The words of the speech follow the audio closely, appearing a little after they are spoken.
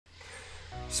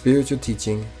Spiritual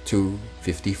Teaching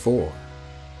 254.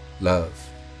 Love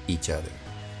each other.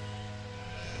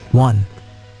 1.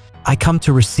 I come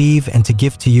to receive and to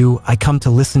give to you. I come to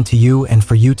listen to you and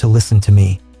for you to listen to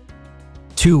me.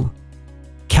 2.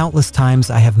 Countless times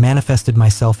I have manifested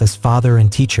myself as father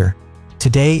and teacher.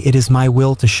 Today it is my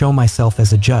will to show myself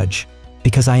as a judge,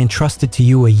 because I entrusted to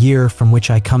you a year from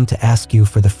which I come to ask you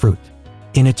for the fruit.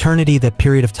 In eternity, that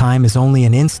period of time is only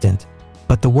an instant,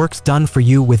 but the works done for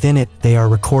you within it, they are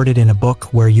recorded in a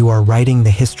book where you are writing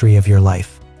the history of your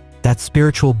life. That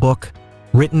spiritual book,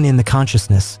 written in the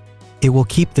consciousness, it will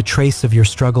keep the trace of your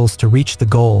struggles to reach the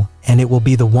goal, and it will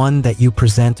be the one that you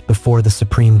present before the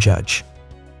Supreme Judge.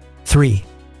 3.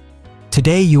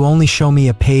 Today you only show me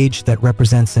a page that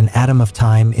represents an atom of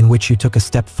time in which you took a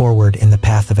step forward in the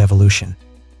path of evolution.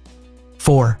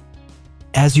 4.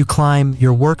 As you climb,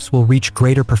 your works will reach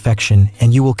greater perfection,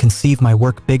 and you will conceive my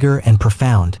work bigger and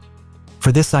profound.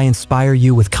 For this I inspire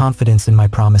you with confidence in my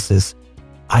promises.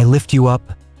 I lift you up,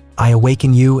 I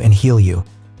awaken you and heal you.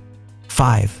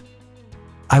 5.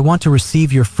 I want to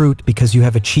receive your fruit because you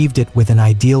have achieved it with an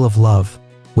ideal of love,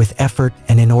 with effort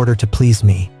and in order to please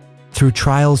me. Through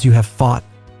trials you have fought,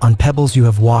 on pebbles you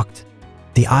have walked,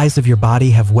 the eyes of your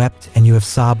body have wept and you have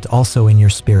sobbed also in your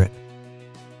spirit.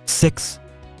 6.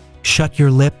 Shut your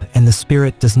lip and the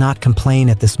spirit does not complain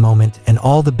at this moment, and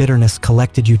all the bitterness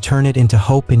collected you turn it into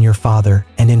hope in your Father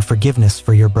and in forgiveness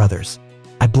for your brothers.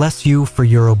 I bless you for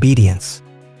your obedience.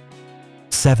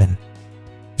 7.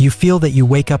 You feel that you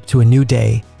wake up to a new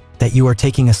day, that you are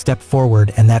taking a step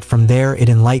forward, and that from there it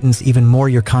enlightens even more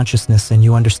your consciousness and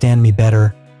you understand me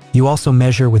better. You also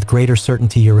measure with greater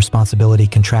certainty your responsibility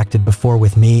contracted before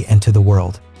with me and to the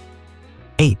world.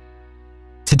 8.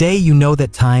 Today you know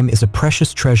that time is a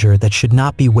precious treasure that should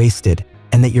not be wasted,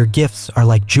 and that your gifts are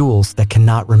like jewels that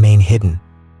cannot remain hidden.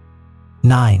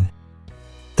 9.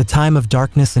 The time of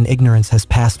darkness and ignorance has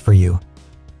passed for you.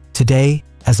 Today,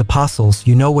 as apostles,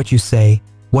 you know what you say,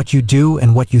 what you do,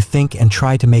 and what you think, and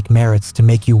try to make merits to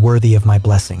make you worthy of my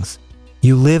blessings.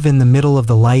 You live in the middle of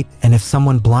the light, and if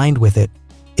someone blind with it,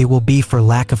 it will be for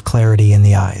lack of clarity in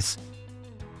the eyes.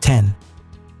 10.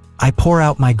 I pour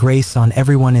out my grace on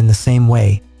everyone in the same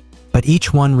way, but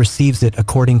each one receives it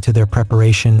according to their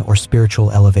preparation or spiritual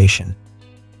elevation.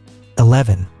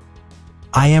 11.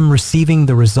 I am receiving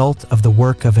the result of the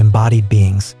work of embodied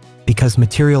beings, because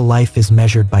material life is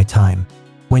measured by time.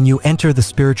 When you enter the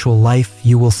spiritual life,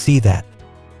 you will see that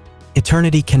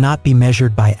eternity cannot be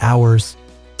measured by hours,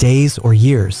 days, or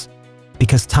years,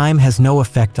 because time has no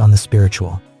effect on the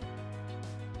spiritual.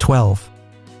 12.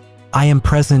 I am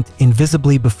present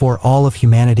invisibly before all of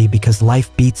humanity because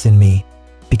life beats in me,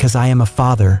 because I am a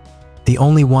father, the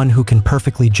only one who can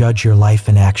perfectly judge your life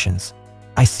and actions.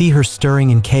 I see her stirring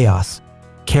in chaos,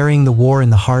 carrying the war in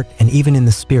the heart and even in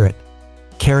the spirit,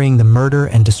 carrying the murder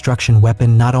and destruction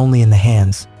weapon not only in the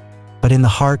hands, but in the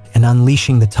heart, and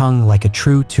unleashing the tongue like a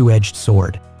true two-edged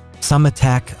sword. Some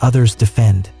attack, others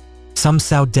defend. Some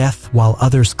sow death while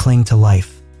others cling to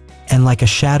life. And like a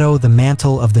shadow, the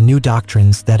mantle of the new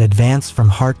doctrines that advance from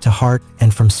heart to heart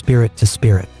and from spirit to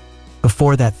spirit.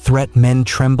 Before that threat men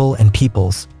tremble and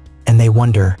peoples, and they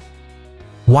wonder,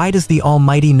 why does the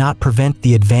Almighty not prevent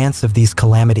the advance of these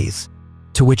calamities?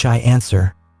 To which I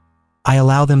answer, I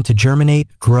allow them to germinate,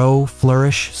 grow,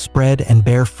 flourish, spread, and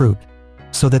bear fruit,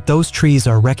 so that those trees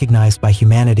are recognized by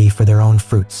humanity for their own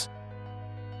fruits.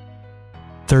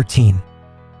 13.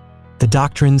 The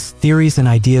doctrines, theories, and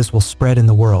ideas will spread in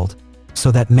the world, so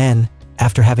that men,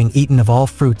 after having eaten of all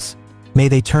fruits, may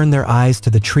they turn their eyes to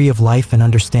the tree of life and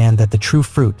understand that the true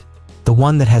fruit, the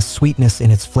one that has sweetness in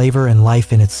its flavor and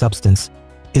life in its substance,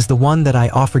 is the one that I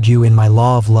offered you in my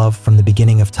law of love from the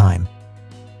beginning of time.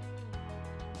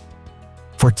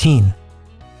 14.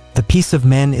 The peace of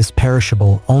men is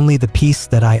perishable, only the peace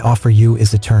that I offer you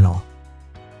is eternal.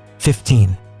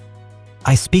 15.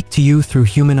 I speak to you through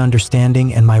human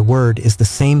understanding, and my word is the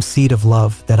same seed of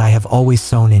love that I have always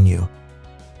sown in you.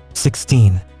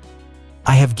 16.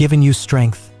 I have given you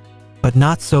strength, but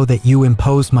not so that you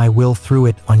impose my will through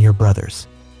it on your brothers.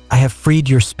 I have freed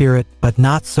your spirit, but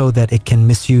not so that it can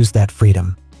misuse that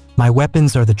freedom. My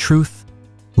weapons are the truth,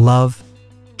 love,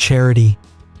 charity,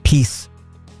 peace,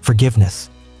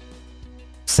 forgiveness.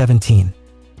 17.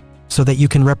 So that you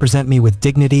can represent me with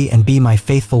dignity and be my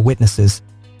faithful witnesses,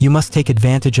 you must take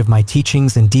advantage of my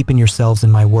teachings and deepen yourselves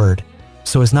in my word,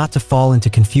 so as not to fall into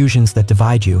confusions that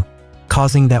divide you,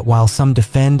 causing that while some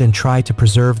defend and try to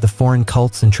preserve the foreign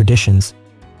cults and traditions,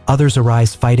 others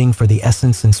arise fighting for the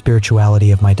essence and spirituality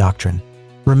of my doctrine.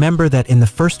 Remember that in the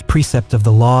first precept of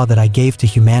the law that I gave to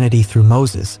humanity through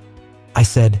Moses, I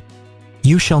said,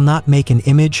 You shall not make an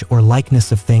image or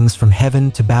likeness of things from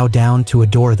heaven to bow down to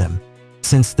adore them.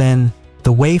 Since then,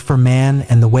 the way for man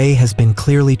and the way has been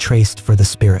clearly traced for the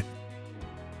spirit.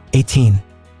 18.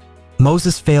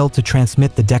 Moses failed to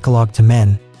transmit the Decalogue to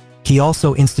men. He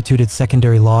also instituted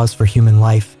secondary laws for human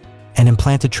life and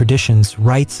implanted traditions,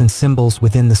 rites, and symbols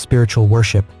within the spiritual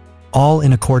worship, all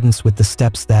in accordance with the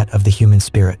steps that of the human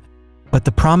spirit. But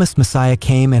the promised Messiah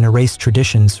came and erased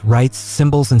traditions, rites,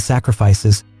 symbols, and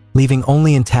sacrifices, leaving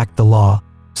only intact the law.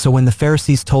 So when the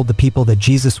Pharisees told the people that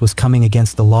Jesus was coming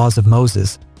against the laws of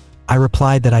Moses, I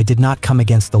replied that I did not come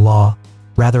against the law,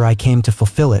 rather I came to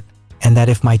fulfill it, and that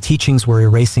if my teachings were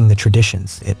erasing the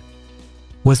traditions, it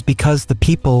was because the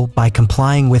people, by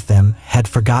complying with them, had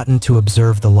forgotten to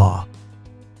observe the law.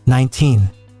 19.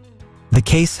 The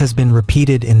case has been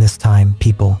repeated in this time,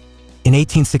 people. In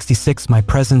 1866, my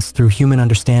presence through human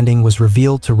understanding was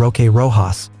revealed to Roque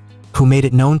Rojas, who made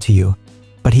it known to you,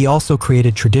 but he also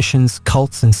created traditions,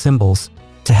 cults, and symbols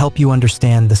to help you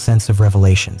understand the sense of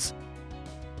revelations.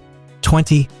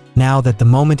 20. Now that the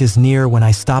moment is near when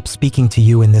I stop speaking to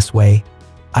you in this way,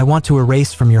 I want to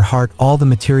erase from your heart all the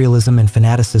materialism and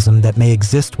fanaticism that may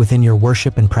exist within your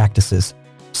worship and practices,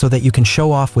 so that you can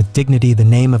show off with dignity the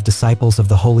name of disciples of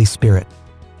the Holy Spirit.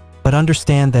 But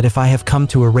understand that if I have come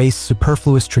to erase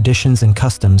superfluous traditions and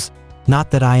customs,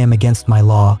 not that I am against my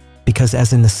law, because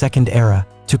as in the second era,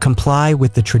 to comply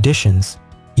with the traditions,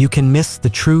 you can miss the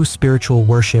true spiritual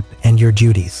worship and your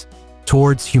duties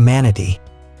towards humanity.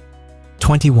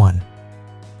 21.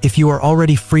 If you are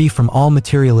already free from all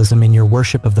materialism in your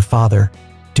worship of the Father,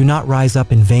 do not rise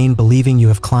up in vain believing you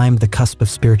have climbed the cusp of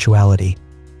spirituality,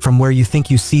 from where you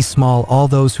think you see small all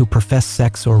those who profess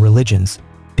sects or religions,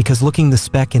 because looking the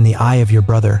speck in the eye of your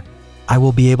brother, I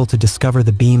will be able to discover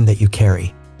the beam that you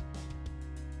carry.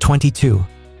 22.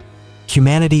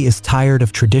 Humanity is tired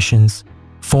of traditions,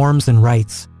 forms, and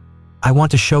rites. I want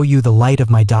to show you the light of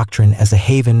my doctrine as a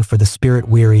haven for the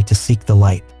spirit-weary to seek the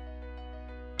light.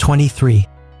 23.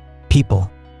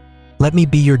 People, let me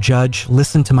be your judge,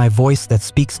 listen to my voice that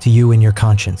speaks to you in your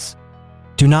conscience.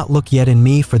 Do not look yet in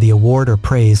me for the award or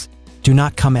praise, do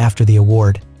not come after the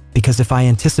award, because if I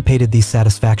anticipated these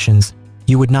satisfactions,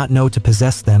 you would not know to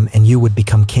possess them and you would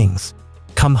become kings.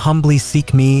 Come humbly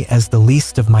seek me as the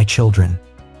least of my children.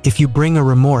 If you bring a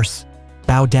remorse,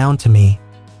 bow down to me.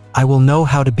 I will know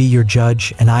how to be your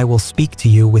judge and I will speak to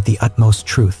you with the utmost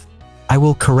truth. I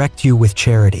will correct you with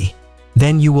charity.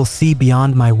 Then you will see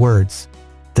beyond my words,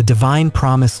 the divine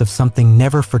promise of something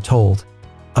never foretold,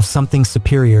 of something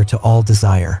superior to all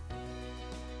desire.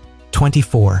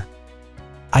 24.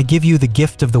 I give you the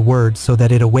gift of the word so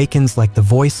that it awakens like the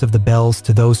voice of the bells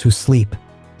to those who sleep,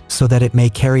 so that it may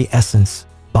carry essence,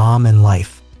 balm, and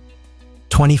life.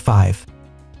 25.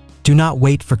 Do not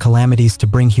wait for calamities to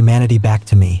bring humanity back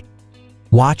to me.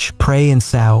 Watch, pray, and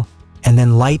sow, and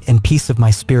then light and peace of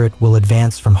my spirit will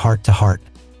advance from heart to heart.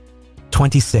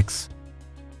 26.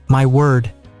 My word,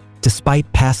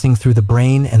 despite passing through the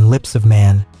brain and lips of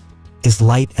man, is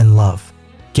light and love.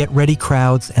 Get ready,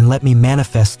 crowds, and let me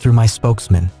manifest through my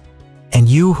spokesman. And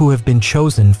you who have been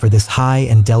chosen for this high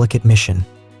and delicate mission,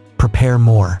 prepare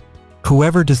more.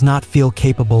 Whoever does not feel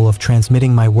capable of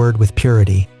transmitting my word with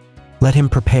purity, let him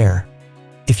prepare.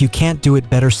 If you can't do it,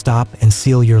 better stop and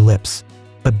seal your lips.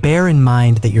 But bear in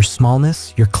mind that your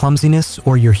smallness, your clumsiness,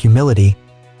 or your humility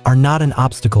are not an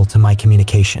obstacle to my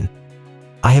communication.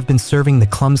 I have been serving the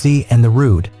clumsy and the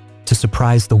rude to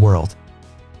surprise the world.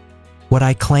 What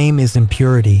I claim is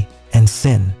impurity and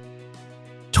sin.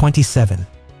 27.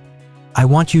 I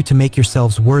want you to make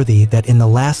yourselves worthy that in the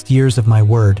last years of my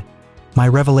word, my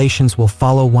revelations will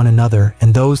follow one another,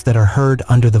 and those that are heard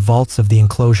under the vaults of the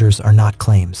enclosures are not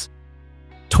claims.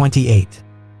 28.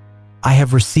 I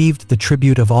have received the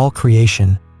tribute of all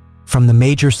creation, from the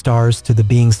major stars to the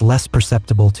beings less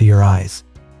perceptible to your eyes.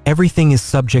 Everything is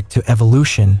subject to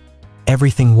evolution,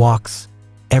 everything walks,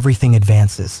 everything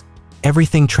advances,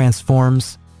 everything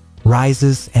transforms,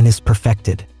 rises, and is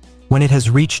perfected. When it has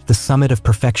reached the summit of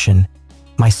perfection,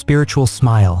 my spiritual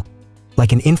smile,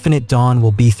 like an infinite dawn,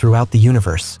 will be throughout the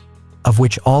universe, of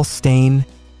which all stain,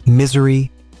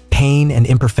 misery, pain, and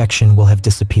imperfection will have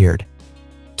disappeared.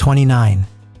 29.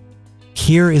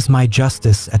 Here is my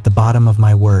justice at the bottom of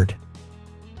my word.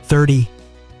 30.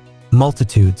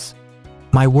 Multitudes.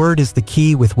 My word is the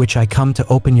key with which I come to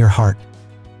open your heart,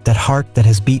 that heart that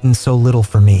has beaten so little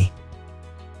for me.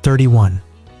 31.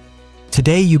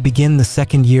 Today you begin the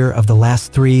second year of the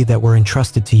last 3 that were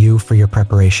entrusted to you for your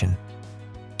preparation.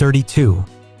 32.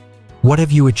 What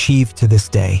have you achieved to this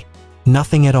day?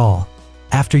 Nothing at all.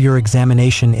 After your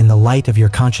examination in the light of your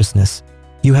consciousness,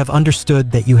 You have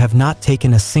understood that you have not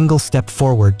taken a single step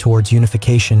forward towards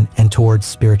unification and towards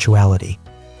spirituality.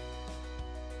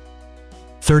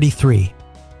 33.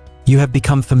 You have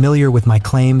become familiar with my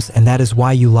claims, and that is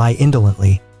why you lie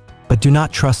indolently. But do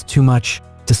not trust too much.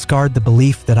 Discard the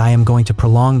belief that I am going to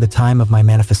prolong the time of my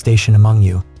manifestation among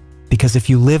you, because if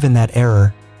you live in that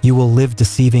error, you will live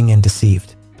deceiving and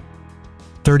deceived.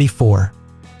 34.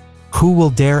 Who will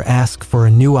dare ask for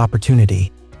a new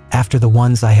opportunity after the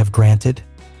ones I have granted?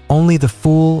 Only the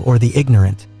fool or the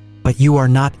ignorant, but you are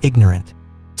not ignorant,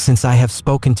 since I have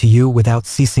spoken to you without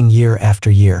ceasing year after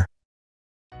year.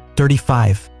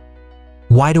 35.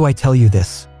 Why do I tell you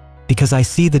this? Because I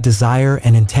see the desire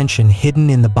and intention hidden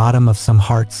in the bottom of some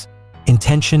hearts,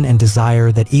 intention and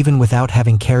desire that even without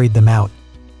having carried them out,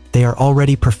 they are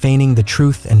already profaning the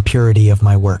truth and purity of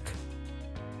my work.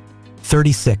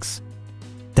 36.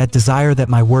 That desire that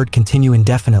my word continue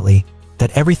indefinitely,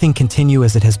 that everything continue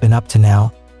as it has been up to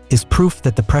now, is proof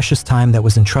that the precious time that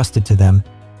was entrusted to them,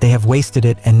 they have wasted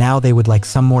it, and now they would like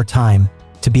some more time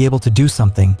to be able to do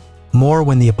something more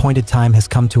when the appointed time has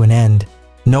come to an end.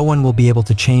 No one will be able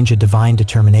to change a divine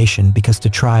determination, because to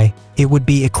try it would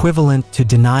be equivalent to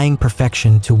denying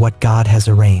perfection to what God has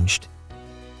arranged.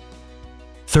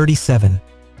 37.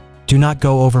 Do not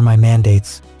go over my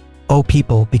mandates, O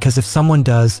people, because if someone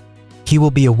does, he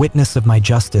will be a witness of my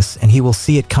justice, and he will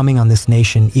see it coming on this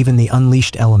nation, even the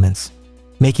unleashed elements,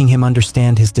 making him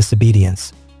understand his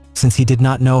disobedience, since he did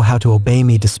not know how to obey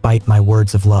me despite my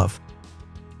words of love.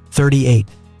 38.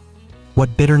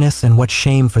 What bitterness and what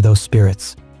shame for those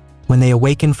spirits, when they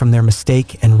awaken from their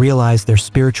mistake and realize their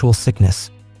spiritual sickness,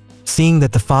 seeing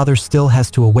that the Father still has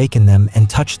to awaken them and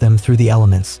touch them through the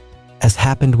elements, as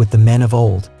happened with the men of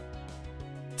old.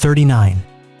 39.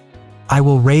 I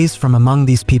will raise from among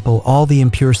these people all the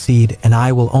impure seed, and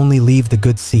I will only leave the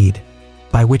good seed,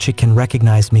 by which it can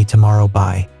recognize me tomorrow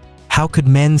by. How could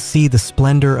men see the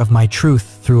splendor of my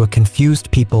truth through a confused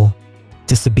people,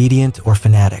 disobedient or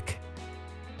fanatic?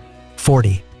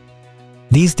 40.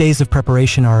 These days of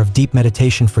preparation are of deep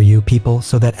meditation for you people,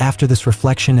 so that after this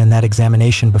reflection and that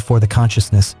examination before the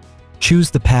consciousness,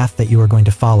 choose the path that you are going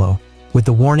to follow, with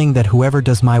the warning that whoever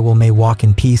does my will may walk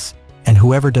in peace, and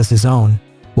whoever does his own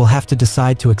will have to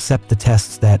decide to accept the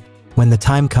tests that, when the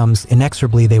time comes,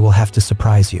 inexorably they will have to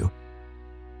surprise you.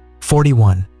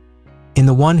 41. In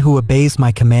the one who obeys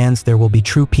my commands there will be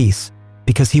true peace,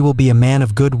 because he will be a man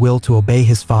of good will to obey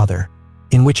his Father.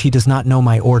 In which he does not know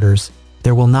my orders,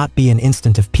 there will not be an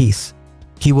instant of peace.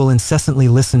 He will incessantly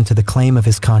listen to the claim of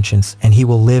his conscience, and he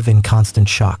will live in constant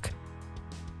shock.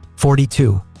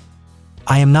 42.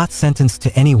 I am not sentenced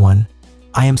to anyone.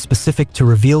 I am specific to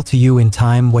reveal to you in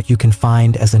time what you can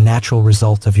find as a natural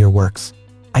result of your works.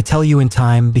 I tell you in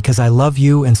time because I love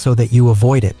you, and so that you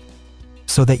avoid it,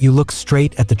 so that you look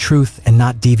straight at the truth and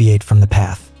not deviate from the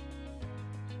path.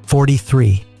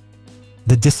 43.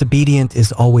 The disobedient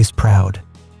is always proud.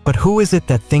 But who is it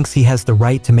that thinks he has the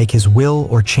right to make his will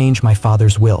or change my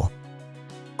Father's will?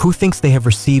 Who thinks they have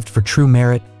received for true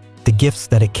merit the gifts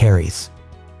that it carries?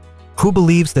 Who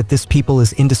believes that this people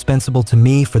is indispensable to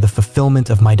me for the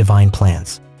fulfillment of my divine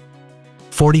plans?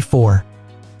 44.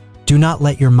 Do not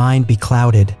let your mind be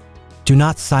clouded. Do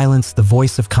not silence the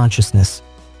voice of consciousness.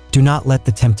 Do not let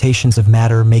the temptations of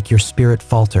matter make your spirit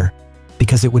falter,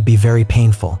 because it would be very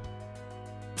painful.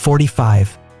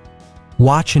 45.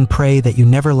 Watch and pray that you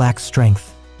never lack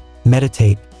strength.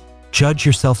 Meditate. Judge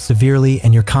yourself severely,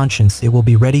 and your conscience, it will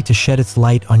be ready to shed its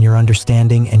light on your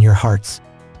understanding and your hearts,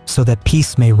 so that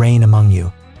peace may reign among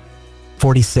you.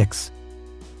 46.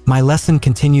 My lesson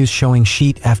continues, showing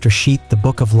sheet after sheet the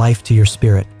book of life to your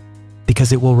spirit,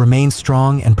 because it will remain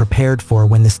strong and prepared for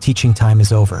when this teaching time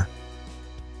is over.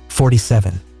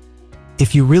 47.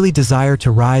 If you really desire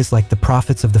to rise like the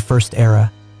prophets of the first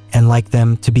era, and like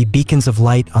them to be beacons of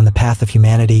light on the path of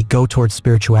humanity, go towards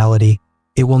spirituality,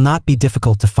 it will not be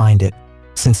difficult to find it,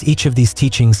 since each of these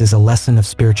teachings is a lesson of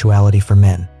spirituality for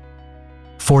men.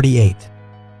 48.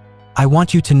 I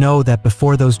want you to know that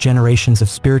before those generations of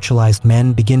spiritualized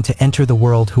men begin to enter the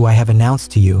world who I have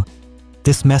announced to you,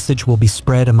 this message will be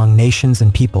spread among nations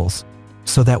and peoples,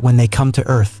 so that when they come to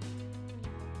earth,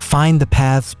 find the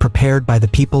paths prepared by the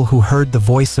people who heard the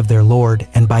voice of their Lord,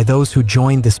 and by those who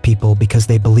joined this people because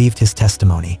they believed his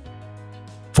testimony.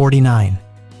 49.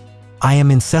 I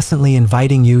am incessantly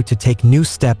inviting you to take new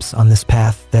steps on this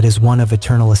path that is one of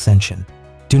eternal ascension.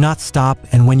 Do not stop,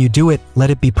 and when you do it, let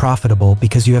it be profitable,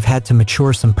 because you have had to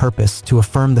mature some purpose to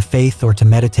affirm the faith or to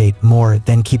meditate more,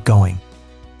 then keep going.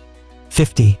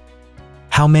 50.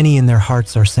 How many in their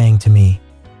hearts are saying to me,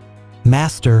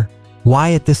 Master,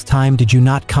 why at this time did you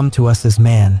not come to us as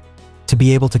man, to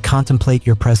be able to contemplate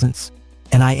your presence?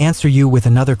 And I answer you with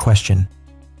another question.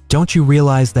 Don't you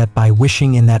realize that by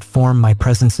wishing in that form my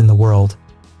presence in the world,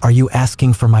 are you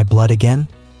asking for my blood again?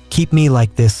 Keep me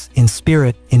like this, in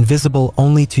spirit, invisible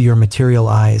only to your material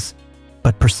eyes,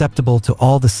 but perceptible to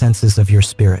all the senses of your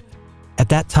spirit. At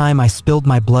that time I spilled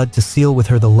my blood to seal with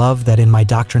her the love that in my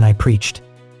doctrine I preached.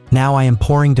 Now I am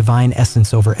pouring divine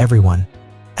essence over everyone,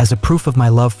 as a proof of my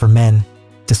love for men,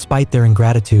 despite their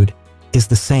ingratitude, is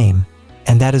the same,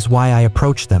 and that is why I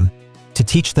approach them, to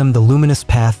teach them the luminous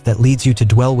path that leads you to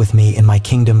dwell with me in my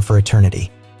kingdom for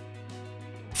eternity.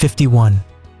 51.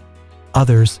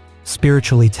 Others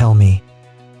spiritually tell me,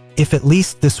 if at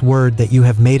least this word that you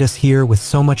have made us hear with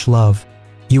so much love,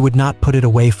 you would not put it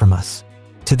away from us.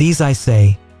 To these I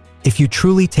say, if you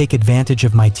truly take advantage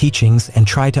of my teachings and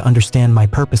try to understand my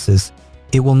purposes,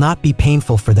 it will not be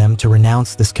painful for them to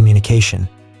renounce this communication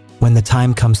when the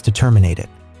time comes to terminate it.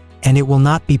 And it will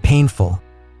not be painful,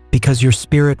 because your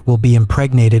spirit will be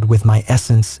impregnated with my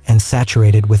essence and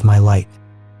saturated with my light.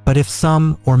 But if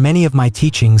some or many of my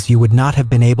teachings you would not have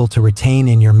been able to retain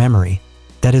in your memory,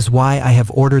 that is why I have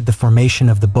ordered the formation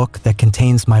of the book that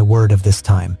contains my word of this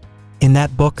time. In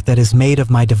that book that is made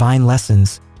of my divine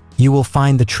lessons, you will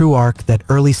find the true arc that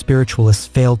early spiritualists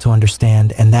failed to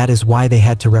understand, and that is why they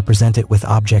had to represent it with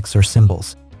objects or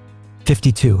symbols.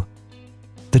 52.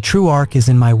 The true arc is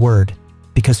in my word,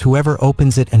 because whoever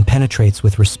opens it and penetrates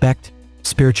with respect,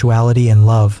 spirituality, and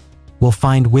love will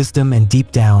find wisdom and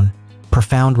deep down,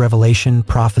 profound revelation,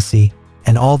 prophecy,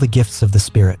 and all the gifts of the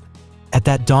Spirit. At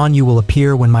that dawn you will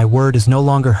appear when my word is no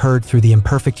longer heard through the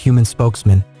imperfect human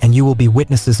spokesman, and you will be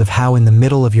witnesses of how in the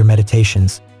middle of your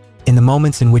meditations, in the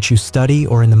moments in which you study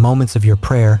or in the moments of your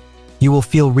prayer, you will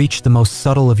feel reach the most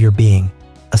subtle of your being,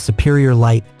 a superior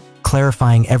light,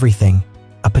 clarifying everything,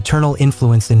 a paternal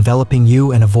influence enveloping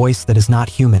you and a voice that is not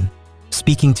human,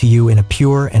 speaking to you in a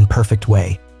pure and perfect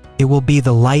way. It will be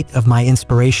the light of my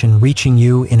inspiration reaching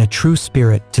you in a true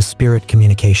spirit-to-spirit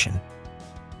communication.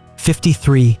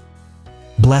 53.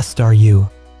 Blessed are you,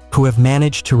 who have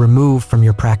managed to remove from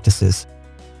your practices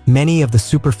many of the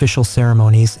superficial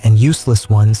ceremonies and useless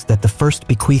ones that the first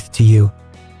bequeathed to you,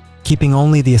 keeping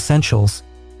only the essentials,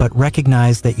 but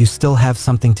recognize that you still have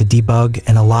something to debug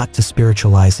and a lot to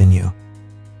spiritualize in you.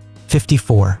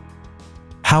 54.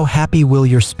 How happy will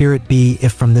your spirit be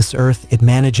if from this earth it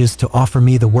manages to offer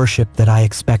me the worship that I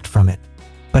expect from it.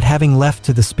 But having left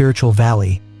to the spiritual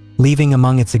valley, leaving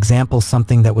among its examples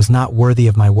something that was not worthy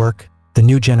of my work, the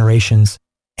new generations,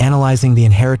 analyzing the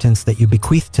inheritance that you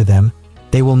bequeathed to them,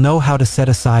 they will know how to set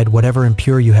aside whatever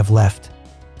impure you have left,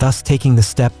 thus taking the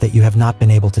step that you have not been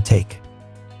able to take.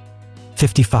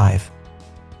 55.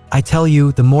 I tell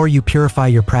you, the more you purify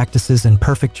your practices and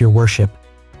perfect your worship,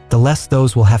 the less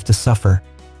those will have to suffer,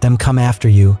 them come after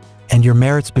you, and your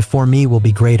merits before me will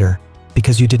be greater,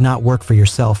 because you did not work for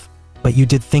yourself, but you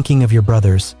did thinking of your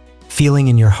brothers, feeling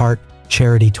in your heart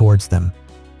charity towards them.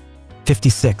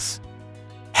 56.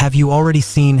 Have you already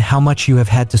seen how much you have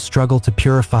had to struggle to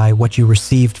purify what you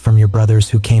received from your brothers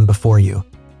who came before you?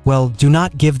 Well, do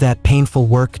not give that painful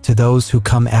work to those who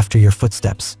come after your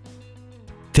footsteps.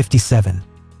 57.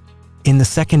 In the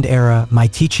second era, my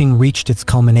teaching reached its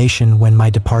culmination when my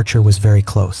departure was very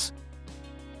close.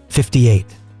 58.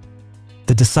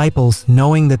 The disciples,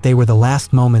 knowing that they were the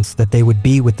last moments that they would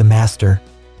be with the Master,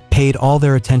 paid all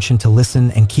their attention to listen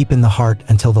and keep in the heart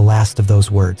until the last of those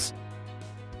words.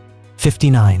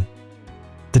 59.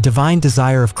 The divine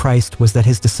desire of Christ was that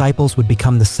his disciples would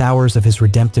become the sowers of his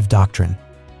redemptive doctrine.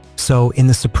 So, in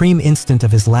the supreme instant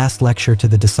of his last lecture to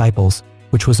the disciples,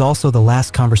 which was also the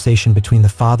last conversation between the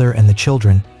Father and the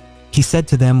children, he said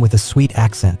to them with a sweet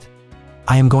accent,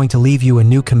 I am going to leave you a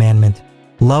new commandment,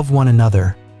 love one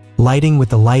another, lighting with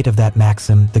the light of that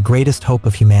maxim the greatest hope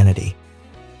of humanity.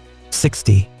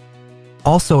 60.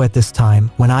 Also at this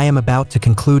time, when I am about to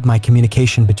conclude my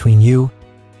communication between you,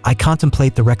 I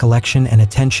contemplate the recollection and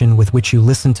attention with which you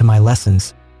listen to my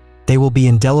lessons. They will be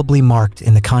indelibly marked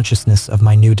in the consciousness of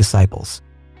my new disciples.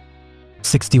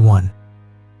 61.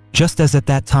 Just as at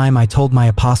that time I told my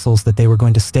apostles that they were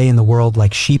going to stay in the world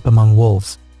like sheep among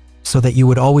wolves, so that you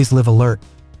would always live alert,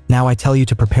 now I tell you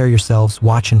to prepare yourselves,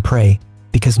 watch and pray,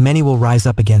 because many will rise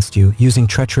up against you, using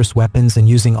treacherous weapons and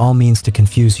using all means to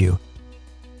confuse you.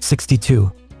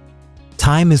 62.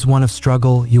 Time is one of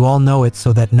struggle, you all know it,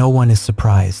 so that no one is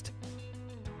surprised.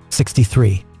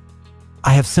 63.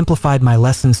 I have simplified my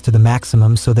lessons to the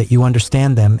maximum so that you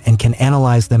understand them and can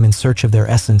analyze them in search of their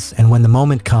essence, and when the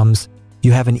moment comes,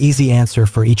 you have an easy answer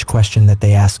for each question that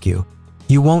they ask you.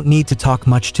 You won't need to talk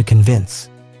much to convince.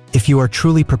 If you are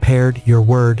truly prepared, your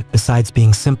word, besides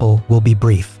being simple, will be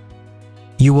brief.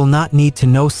 You will not need to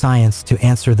know science to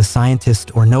answer the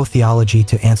scientist or know theology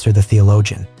to answer the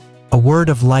theologian. A word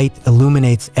of light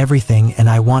illuminates everything, and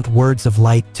I want words of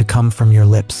light to come from your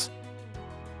lips.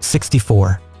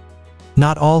 64.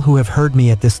 Not all who have heard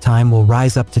me at this time will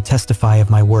rise up to testify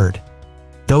of my word.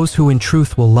 Those who in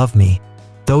truth will love me,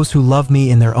 those who love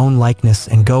me in their own likeness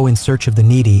and go in search of the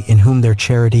needy, in whom their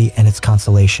charity and its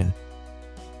consolation.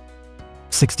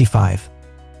 65.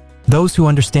 Those who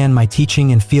understand my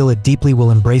teaching and feel it deeply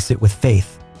will embrace it with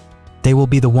faith. They will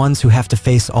be the ones who have to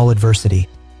face all adversity,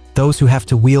 those who have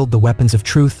to wield the weapons of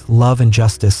truth, love, and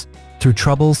justice, through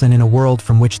troubles and in a world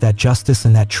from which that justice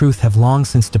and that truth have long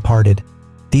since departed.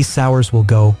 These sowers will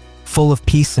go, full of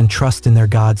peace and trust in their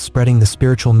God, spreading the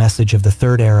spiritual message of the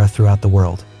third era throughout the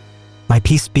world. My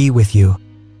peace be with you.